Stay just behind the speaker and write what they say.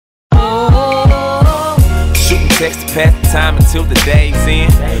text to pass the time until the day's end.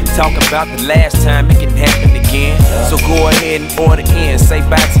 Talk about the last time, it can happen again. So go ahead and order in, say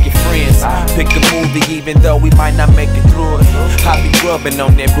bye to your friends. Pick a movie even though we might not make it through it. I be rubbing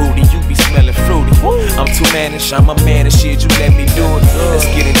on that booty, you be smelling fruity. I'm too mannish, I'm a man of shit, you let me do it. Let's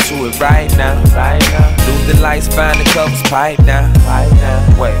get into it right now. Lose the lights, find the covers, pipe now.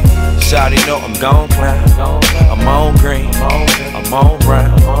 Wait, shawty know I'm gon' clown. I'm on green, I'm on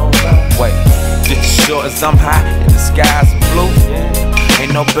brown. Wait, just as short as I'm high and the skies are blue.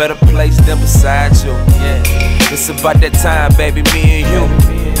 Ain't no better place than beside you. It's about that time, baby, me and you.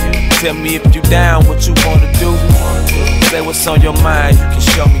 Tell me if you down, what you wanna do. Say what's on your mind, you can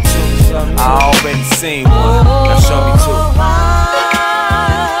show me too. I already seen one, now show me two.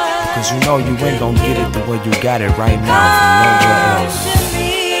 Cause you know you ain't gon' get it the way you got it right now from nowhere else.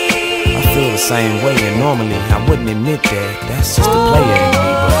 I feel the same way, and normally I wouldn't admit that. That's just a player in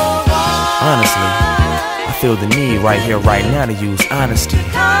me, but honestly, I feel the need right here, right now to use honesty.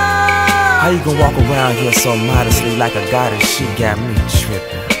 How you gon' walk around here so modestly like a goddess? She got me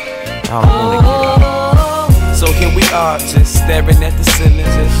tripping. I don't wanna get up. So here we are, just staring at the ceiling.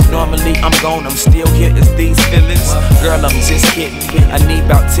 Normally I'm gone, I'm still here, it's these feelings. Girl, I'm just kidding, I need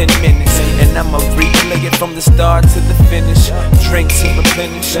about 10 minutes. And I'ma replay it from the start to the finish. Drink to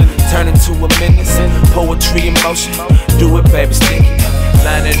replenish, turn into a menace. Poetry in motion, do it baby, stick it.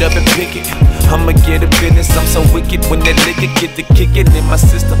 Line it up and pick it, I'ma get a business. I'm so wicked when that liquor get the kickin' in my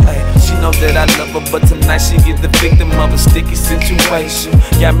system. Ay, she know that I love her, but tonight she is the victim of a sticky situation.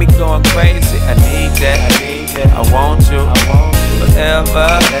 Got me going crazy, I need that, I want you,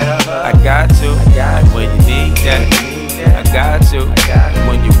 forever, I got you, when you need that, I got you,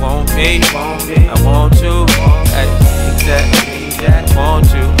 when you want me, I want you, I need that, I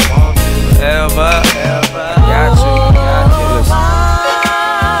want you, forever, I got you, listen.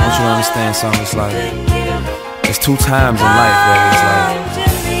 You understand something? It's like it's two times in life, baby. It's like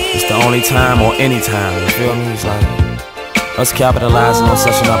it's the only time or any time. You feel me? It's like us capitalizing on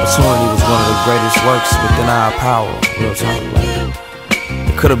such an opportunity was one of the greatest works within our power. Real talk, like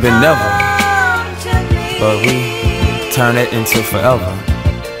it could have been never, but we turn it into forever.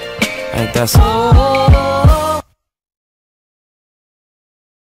 Ain't that something?